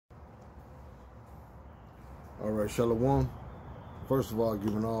All right, Shalom. First of all,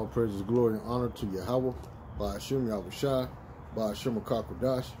 giving all praises, glory, and honor to Yahweh, by Hashem, Yahushai, by Hashem,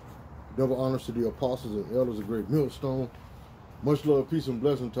 Kakodash. Double honors to the apostles and elders of Greatmillstone. Much love, peace, and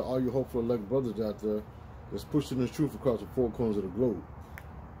blessing to all you hopeful elect brothers out there that's pushing this truth across the four corners of the globe.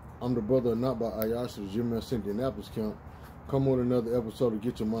 I'm the brother not by Ayash of the Gmsgetyomindright Indianapolis camp. Come on another episode of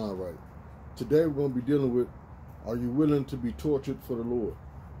Get Your Mind Right. Today we're going to be dealing with, are you willing to be tortured for the Lord?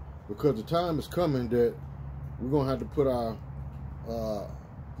 Because the time is coming that we're going to have to put our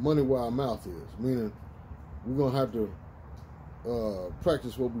money where our mouth is. Meaning, we're going to have to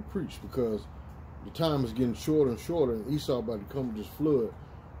practice what we preach, because the time is getting shorter and shorter, and Esau about to come with this flood.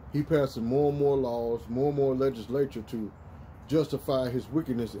 He passing more and more laws, more and more legislature to justify his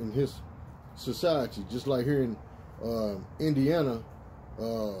wickedness in his society. Just like here in Indiana,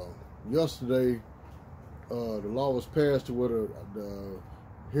 yesterday, the law was passed to where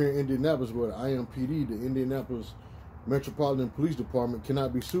here in Indianapolis, where the IMPD, the Indianapolis Metropolitan Police Department,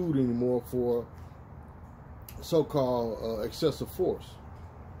 cannot be sued anymore for so-called excessive force.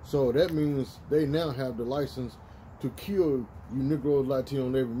 So that means they now have the license to kill you Negroes, Latino,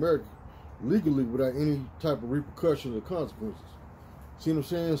 Native Americans legally without any type of repercussions or consequences. See what I'm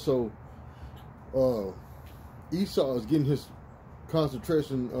saying? So Esau is getting his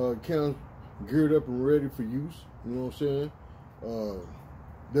concentration camps geared up and ready for use. You know what I'm saying?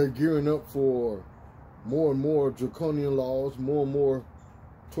 They're gearing up for more and more draconian laws, more and more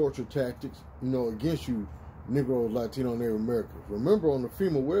torture tactics, you know, against you Negroes, Latino, Native Americans. Remember, on the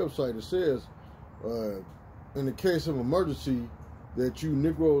FEMA website, it says, in the case of emergency, that you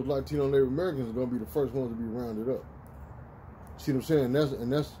Negroes, Latino, Native Americans are going to be the first ones to be rounded up. See what I'm saying?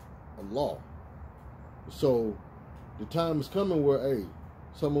 And that's a law. So the time is coming where, hey,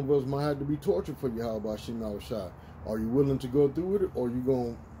 some of us might have to be tortured for you. How about Yahushai? Are you willing to go through with it, or are you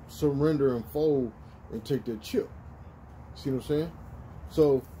going to surrender and fold and take that chip? See what I'm saying?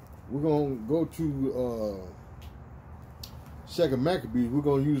 So we're going to go to 2nd Maccabees. We're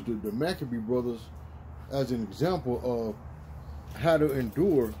going to use the Maccabee brothers as an example of how to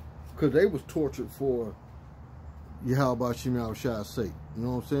endure, because they was tortured for Yahweh Shai's sake. You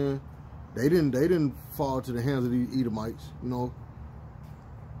know what I'm saying? They didn't fall to the hands of these Edomites, you know,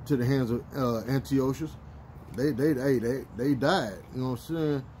 to the hands of Antiochus. They died. You know what I'm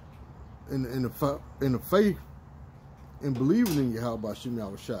saying? In the faith and believing in Yahweh Shai. You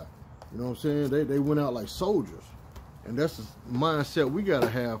know what I'm saying? They went out like soldiers, and that's the mindset we gotta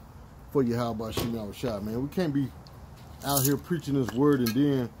have for Yahweh Shai, man. We can't be out here preaching this word, and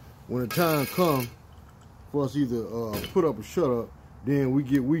then when the time comes for us either put up or shut up, then we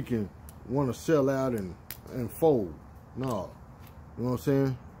get weak and want to sell out and fold. No, you know what I'm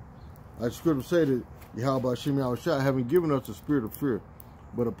saying? Like the scripture say that Yahweh Shai haven't given us the spirit of fear,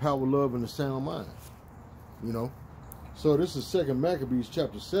 but a power, love, and a sound mind. You know? So this is 2nd Maccabees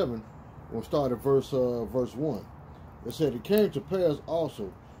chapter 7. We'll start at verse 1. It said, it came to pass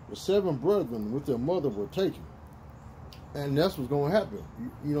also, the 7 brethren with their mother were taken. And that's what's going to happen.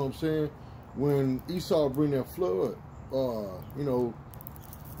 You know what I'm saying? When Esau bring that flood, you know,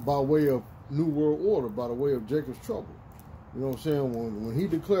 by way of New World Order, by the way of Jacob's trouble. You know what I'm saying? When he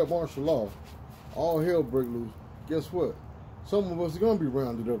declared martial law, all hell break loose. Guess what? Some of us are going to be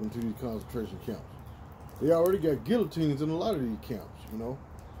rounded up into these concentration camps. They already got guillotines in a lot of these camps, you know.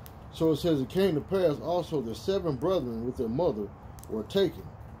 So it says, it came to pass also the 7 brethren with their mother were taken,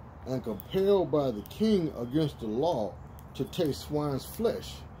 and compelled by the king against the law to taste swine's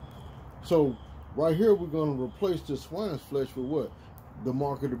flesh. So right here we're going to replace this swine's flesh with what? The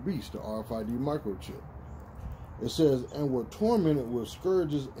mark of the beast, the RFID-Microchip. It says, and were tormented with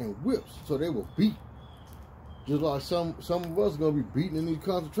scourges and whips. So they were beat. Just like some of us are going to be beaten in these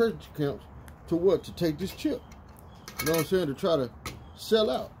concentration camps to what? To take this chip. You know what I'm saying? To try to sell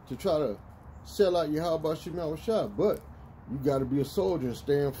out. To try to sell out Yahweh Shai. But you got to be a soldier and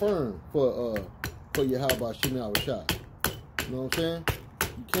stand firm for Yahweh Shai. You know what I'm saying?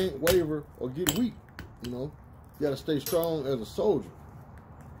 You can't waver or get weak. You know? You got to stay strong as a soldier.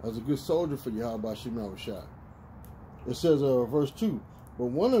 As a good soldier for Yahweh Shai. It says, verse 2, but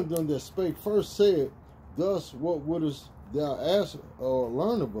one of them that spake first said, thus what wouldest thou ask or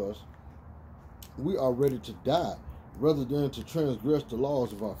learn of us? We are ready to die, rather than to transgress the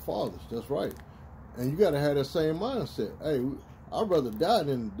laws of our fathers. That's right. And you got to have that same mindset. Hey, I'd rather die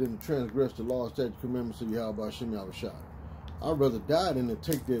than transgress the laws, statutes, commandments of Yahweh Shai. I'd rather die than to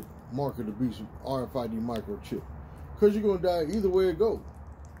take that mark of the beast, RFID-Microchip. Because you're going to die either way it goes.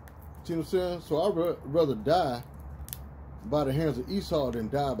 See what I'm saying? So I'd rather die by the hands of Esau than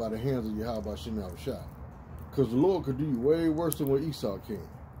die by the hands of Yahweh Shai. Because the Lord could do you way worse than what Esau can.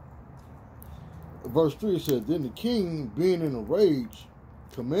 verse 3 says, then the king, being in a rage,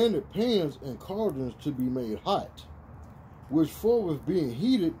 commanded pans and cauldrons to be made hot, which forthwith being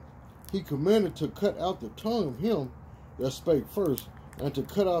heated, he commanded to cut out the tongue of him that spake first, and to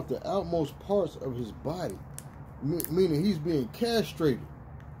cut off the outmost parts of his body. Meaning he's being castrated.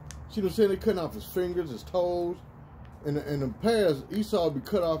 See what I'm saying? They're cutting off his fingers, his toes. In the past, Esau would be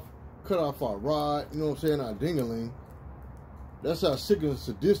cut off our rod, you know what I'm saying, our ding-a-ling. That's how sick and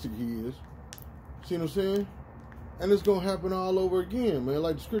sadistic he is. See what I'm saying? And it's going to happen all over again, man.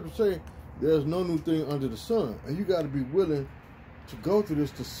 Like the scripture say, there's no new thing under the sun. And you got to be willing to go through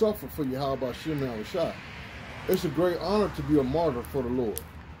this, to suffer for Yahweh Shem Yahushua. It's a great honor to be a martyr for the Lord.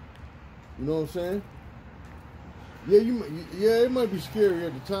 You know what I'm saying? Yeah, it might be scary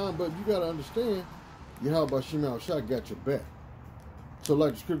at the time, but you got to understand, Yahweh Shem Yahushua got your back. So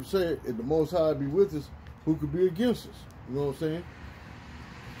like the scripture said, if the Most High be with us, who could be against us? You know what I'm saying?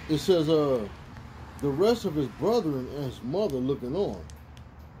 It says, the rest of his brethren and his mother looking on.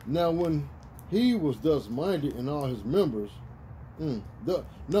 Now when he was thus minded in all his members, it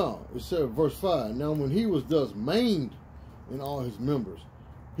said verse 5, now when he was thus maimed in all his members,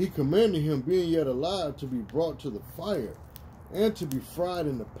 he commanded him, being yet alive, to be brought to the fire, and to be fried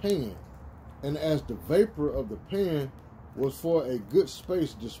in the pan. And as the vapor of the pan was for a good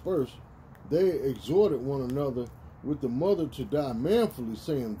space dispersed, they exhorted one another with the mother to die manfully,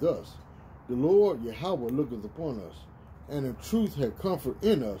 saying thus, the Lord Yahweh looketh upon us, and in truth had comfort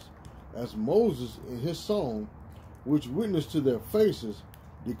in us, as Moses in his song, which witnessed to their faces,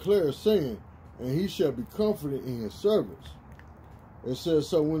 declared, saying, and he shall be comforted in his servants. It says,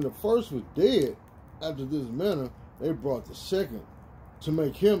 so when the first was dead, after this manner, they brought the second, to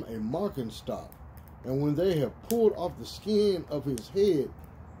make him a marking stock. And when they have pulled off the skin of his head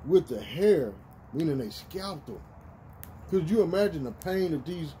with the hair, meaning they scalped him. Could you imagine the pain that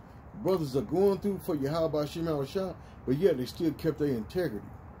these brothers are going through for Yahweh Shem Yahushua, but yet they still kept their integrity?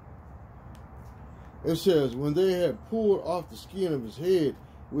 It says, when they had pulled off the skin of his head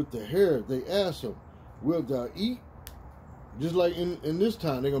with the hair, they asked him, wilt thou eat? Just like in this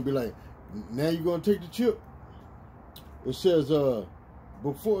time, they're going to be like, now you're going to take the chip? It says,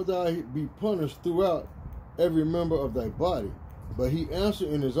 before thou be punished throughout every member of thy body. But he answered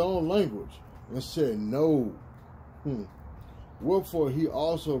in his own language and said, no. Wherefore he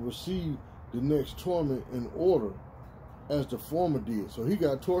also received the next torment in order as the former did. So he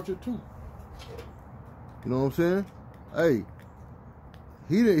got tortured too. You know what I'm saying? Hey,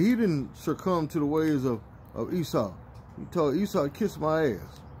 he didn't succumb to the ways of Esau. He told Esau, kiss my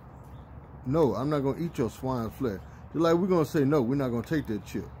ass. No, I'm not going to eat your swine's flesh. Just like we're going to say, no, we're not going to take that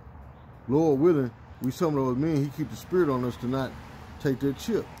chip. Lord willing, we some of those men, he keep the spirit on us to not take that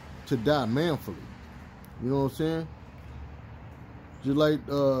chip, to die manfully. You know what I'm saying? Just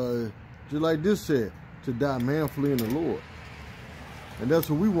like this said, to die manfully in the Lord. And that's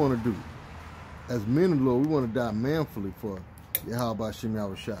what we want to do. As men of the Lord, we want to die manfully for Yahweh Shem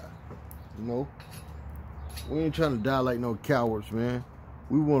Yahushua. You know? We ain't trying to die like no cowards, man.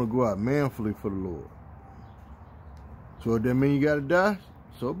 We want to go out manfully for the Lord. So if that mean you got to die,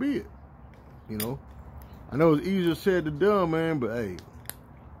 so be it. You know? I know it's easier said than done, man, but hey,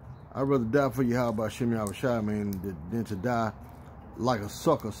 I'd rather die for Yahweh Shem Yahushua, man, than to die like a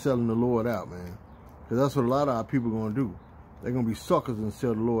sucker selling the Lord out, man. Because that's what a lot of our people are going to do. They're going to be suckers and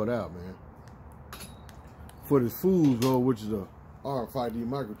sell the Lord out, man. For this fool's goal, which is a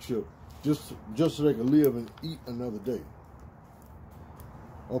RFID-Microchip, just so they can live and eat another day.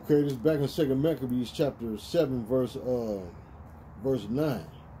 Okay, this is back in 2 Maccabees chapter 7, verse 9.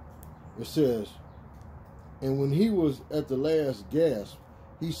 It says, and when he was at the last gasp,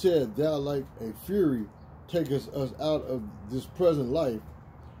 he said, thou like a fury takest us out of this present life,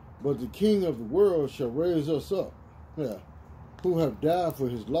 but the King of the world shall raise us up, who have died for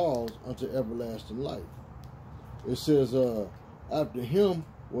his laws unto everlasting life. It says, after him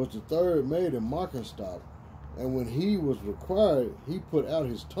was the third made a marking stock, and when he was required, he put out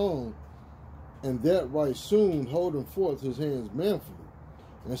his tongue, and that right soon holding forth his hands manfully,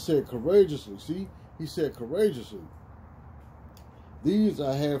 and said courageously, see, he said courageously, these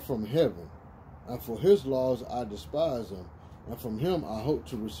I have from heaven, and for his laws I despise them, and from him I hope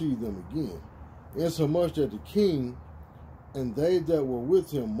to receive them again. Insomuch that the king and they that were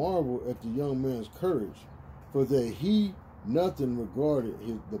with him marveled at the young man's courage, for that he nothing regarded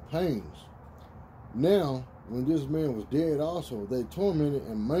the pains. Now, when this man was dead also, they tormented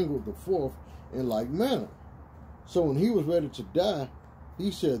and mangled the fourth in like manner. So when he was ready to die,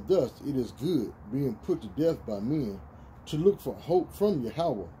 he said thus, it is good, being put to death by men, to look for hope from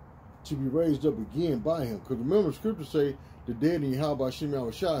Yahweh, to be raised up again by him. Because remember, scripture say, the dead in Yahweh Shem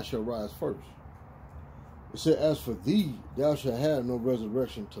Yahushua shall rise first. It said, as for thee, thou shalt have no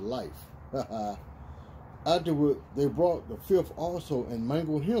resurrection to life. Afterward, they brought the fifth also and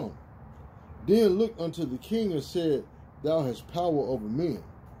mangled him. Then looked unto the king and said, thou hast power over men.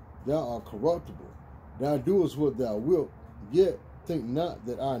 Thou art corruptible. Thou doest what thou wilt. Yet think not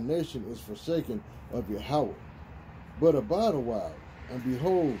that our nation is forsaken of Yahweh. But abide a while, and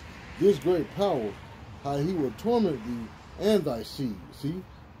behold, this great power, how he will torment thee and thy seed. See?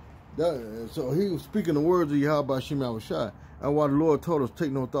 So he was speaking the words of Yahweh Shem Yahushai. And why the Lord told us,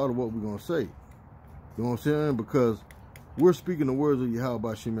 take no thought of what we're going to say. You know what I'm saying? Because we're speaking the words of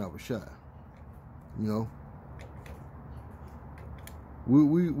Yahweh Shem Yahushai. You know?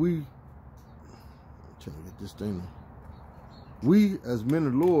 We trying to get this thing. We, as men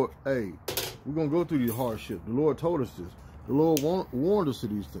of the Lord, hey, we're going to go through these hardships. The Lord told us this. The Lord warned us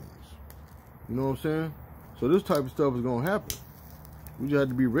of these things. You know what I'm saying? So this type of stuff is going to happen. We just have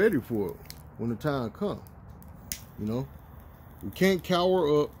to be ready for it when the time comes. You know? We can't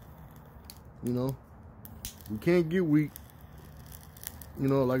cower up. You know? We can't get weak. You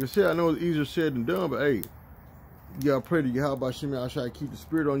know, like I said, I know it's easier said than done, but hey, you got to pray to Yahweh Shem Yahushai keep the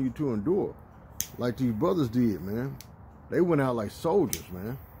spirit on you to endure. Like these brothers did, man. They went out like soldiers,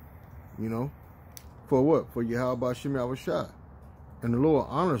 man. You know? For what? For Yahweh Shem Yahushai. And the Lord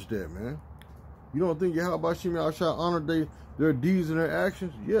honors that, man. You don't think Yahweh Shem Yahushai honored their deeds and their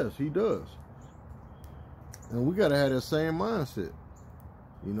actions? Yes, he does. And we got to have that same mindset.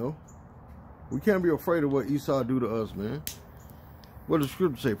 You know? We can't be afraid of what Esau do to us, man. What does the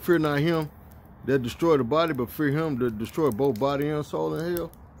scripture say? Fear not him that destroy the body, but fear him that destroy both body and soul in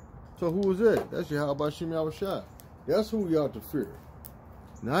hell. So who is that? That's Yahweh Shem Yahushai. That's who we ought to fear.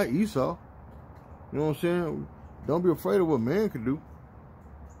 Not Esau. You know what I'm saying? Don't be afraid of what man can do.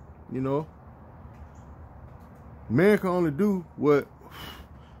 You know? Man can only do what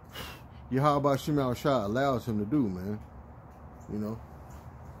Yahweh Shem Yahushai allows him to do, man. You know?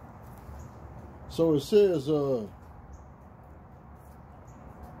 So it says,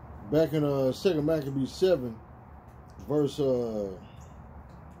 back in 2 Maccabees 7, verse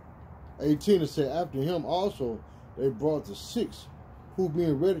 18, it said, after him also they brought the six, who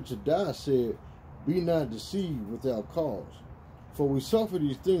being ready to die said, be not deceived without cause. For we suffer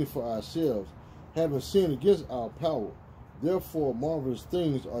these things for ourselves, having sinned against our power. Therefore marvelous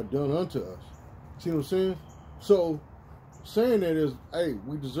things are done unto us. See what I'm saying? So, saying that is, hey,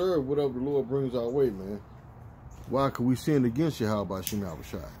 we deserve whatever the Lord brings our way, man. Why? Because we sinned against Yahweh Shem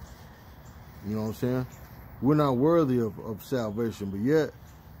Yahushai. You know what I'm saying? We're not worthy of salvation, but yet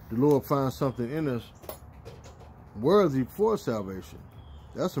the Lord finds something in us worthy for salvation.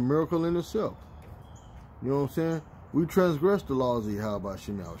 That's a miracle in itself. You know what I'm saying? We transgress the laws of Yahweh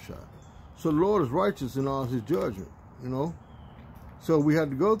Shem Yahushai. So the Lord is righteous in all his judgment, you know? So we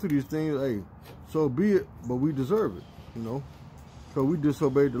had to go through these things, hey, so be it, but we deserve it, you know? So we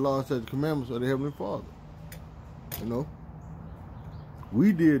disobeyed the laws and commandments of the Heavenly Father, you know?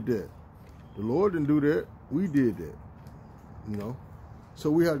 We did that. The Lord didn't do that. We did that, you know? So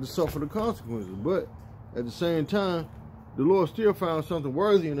we had to suffer the consequences. But at the same time, the Lord still found something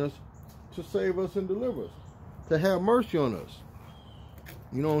worthy in us to save us and deliver us, to have mercy on us.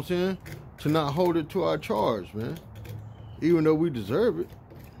 You know what I'm saying? To not hold it to our charge, man. Even though we deserve it,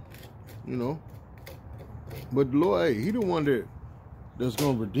 you know. But the Lord, hey, he the one that's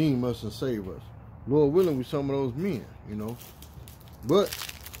going to redeem us and save us. Lord willing, we some of those men, you know. But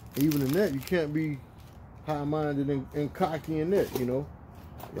even in that, you can't be high-minded and cocky in that, you know.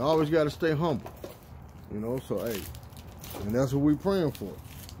 You always got to stay humble, you know. So, hey, and that's what we're praying for.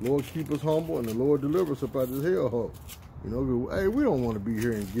 Lord, keep us humble, and the Lord deliver us up out of this hellhole. You know, hey, we don't want to be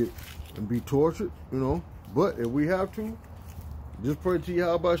here and be tortured, you know. But if we have to, just pray to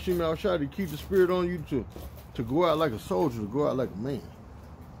Yahweh Shem Yahushai to keep the spirit on you to go out like a soldier, to go out like a man.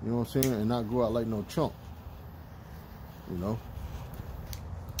 You know what I'm saying? And not go out like no chump. You know.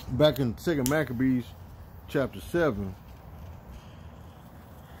 Back in 2 Maccabees chapter 7,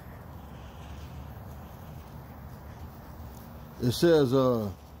 it says,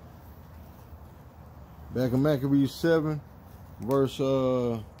 back in Maccabees 7, verse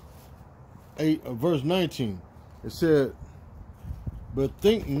 19, it said, but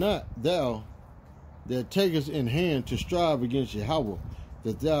think not thou that takest in hand to strive against Yahweh,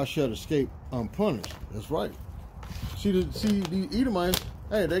 that thou shalt escape unpunished. That's right. See the Edomites,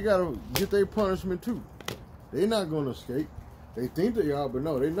 hey, they got to get their punishment too. They're not going to escape. They think they are, but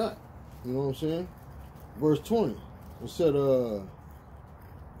no, they're not. You know what I'm saying? Verse 20, it said,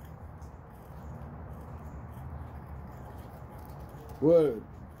 let's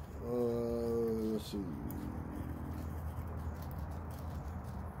see.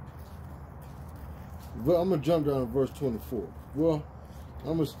 But I'm going to jump down to verse 24. Well,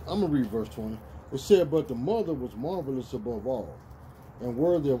 I'm going to read verse 20. It said, but the mother was marvelous above all, and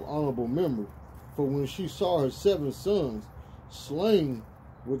worthy of honorable memory. For when she saw her 7 sons slain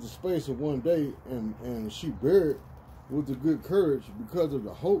with the space of one day, and she buried with a good courage because of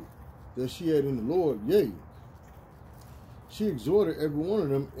the hope that she had in the Lord, yea, she exhorted every one of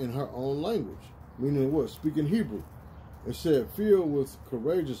them in her own language, meaning what? Speaking Hebrew. It said, filled with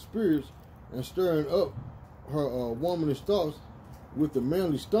courageous spirits and stirring up her womanish thoughts with the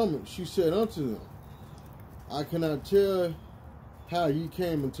manly stomach, she said unto them, I cannot tell how ye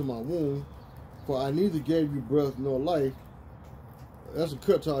came into my womb, for I neither gave you breath nor life. That's a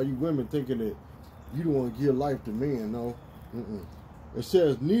cut to all you women thinking that you don't want to give life to men. No. It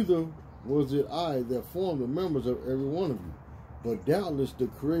says, neither was it I that formed the members of every one of you, but doubtless the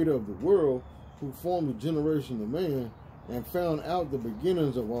creator of the world, who formed the generation of man, and found out the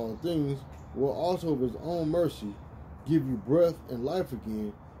beginnings of all things, will also of his own mercy give you breath and life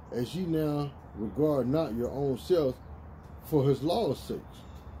again, as ye now regard not your own self for his law's sakes.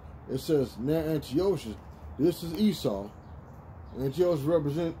 It says, now Antiochus, this is Esau. Antiochus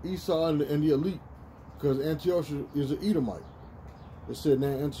represents Esau and the elite, because Antiochus is an Edomite. It said, now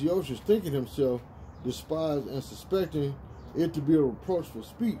Antiochus, thinking himself despised and suspecting it to be a reproachful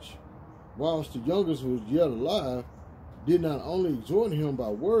speech, whilst the youngest who was yet alive, did not only exhort him by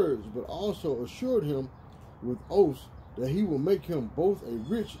words, but also assured him with oaths that he will make him both a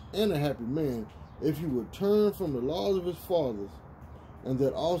rich and a happy man if he would turn from the laws of his fathers, and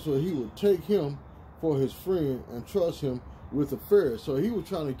that also he would take him for his friend and trust him with affairs. So he was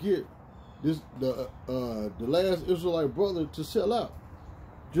trying to get the last Israelite brother to sell out.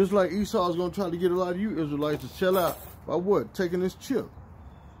 Just like Esau is going to try to get a lot of you Israelites to sell out by what? Taking this chip.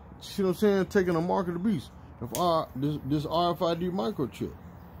 See what I'm saying? Taking the mark of the beast. This RFID-Microchip. You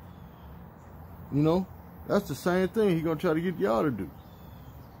know? That's the same thing he's going to try to get y'all to do.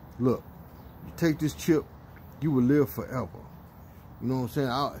 Look, you take this chip, you will live forever. You know what I'm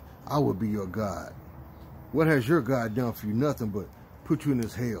saying? I will be your God. What has your God done for you? Nothing but put you in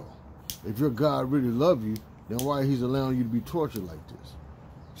this hell. If your God really loves you, then why he's allowing you to be tortured like this?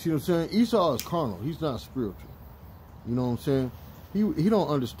 See what I'm saying? Esau is carnal. He's not spiritual. You know what I'm saying? He don't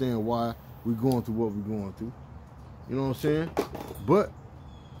understand why we're going through what we're going through. You know what I'm saying? But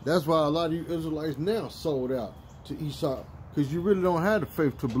that's why a lot of you Israelites now sold out to Esau, because you really don't have the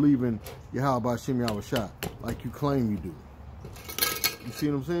faith to believe in Yahweh Shem Yahushua like you claim you do. You see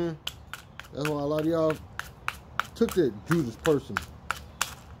what I'm saying? That's why a lot of y'all took that Judas person,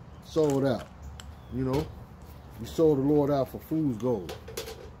 sold out. You know, you sold the Lord out for fool's gold.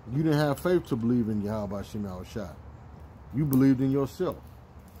 You didn't have faith to believe in Yahweh Shem Yahushua. You believed in yourself.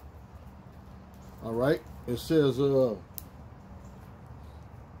 All right. It says, it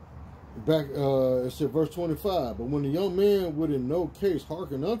said verse 25, but when the young man would in no case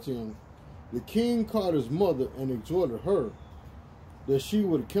hearken unto him, the king called his mother and exhorted her that she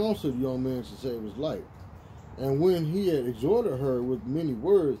would counsel the young man to save his life. And when he had exhorted her with many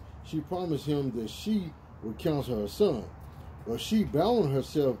words, she promised him that she would counsel her son. But she bound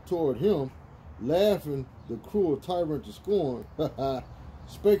herself toward him, laughing the cruel tyrant to scorn,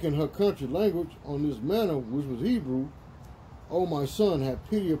 spake in her country language on this manner, which was Hebrew, O my son, have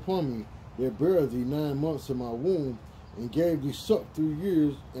pity upon me, that bare thee 9 months in my womb, and gave thee suck 3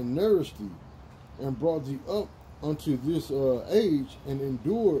 years, and nourished thee, and brought thee up unto this age, and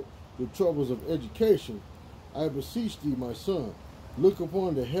endured the troubles of education. I beseech thee, my son, look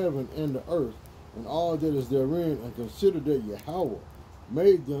upon the heaven and the earth, and all that is therein, and consider that Yahweh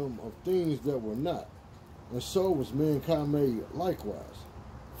made them of things that were not, and so was mankind made likewise.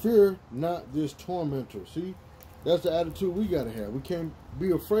 Fear not this tormentor. See, that's the attitude we got to have. We can't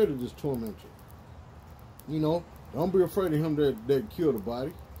be afraid of this tormentor. You know, don't be afraid of him that killed the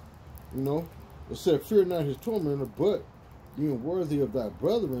body. You know, it said, fear not his tormentor, but being worthy of thy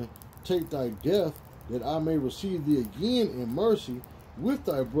brethren, take thy death, that I may receive thee again in mercy with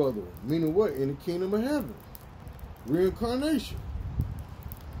thy brethren. Meaning what? In the kingdom of heaven. Reincarnation.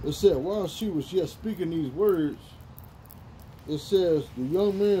 It said, while she was yet speaking these words, it says, the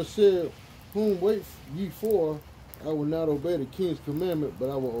young man said, whom wait ye for? I will not obey the king's commandment, but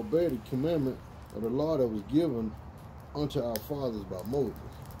I will obey the commandment of the law that was given unto our fathers by Moses.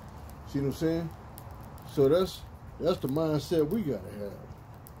 See what I'm saying? So that's the mindset we got to have.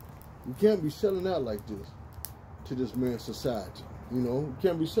 You can't be selling out like this to this man's society. You know, you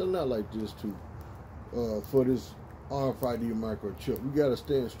can't be selling out like this for this RFID-Microchip. We got to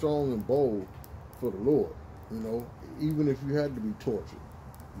stand strong and bold for the Lord, you know, even if you had to be tortured.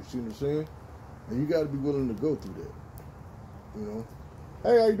 You see what I'm saying? And you got to be willing to go through that, you know.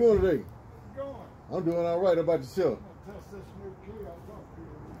 Hey, how you doing today? Going. I'm doing all right. How about yourself? Test this new key. I'll talk to you.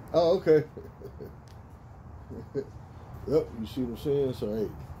 Oh, okay. Yep, you see what I'm saying? So,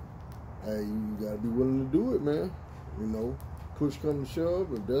 hey, you got to be willing to do it, man. You know, push come to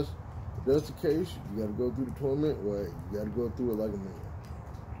shove. If that's the case, you got to go through the torment. Well, hey, you got to go through it like a man.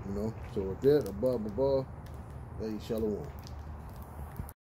 You know? So, with that, hey, shalom.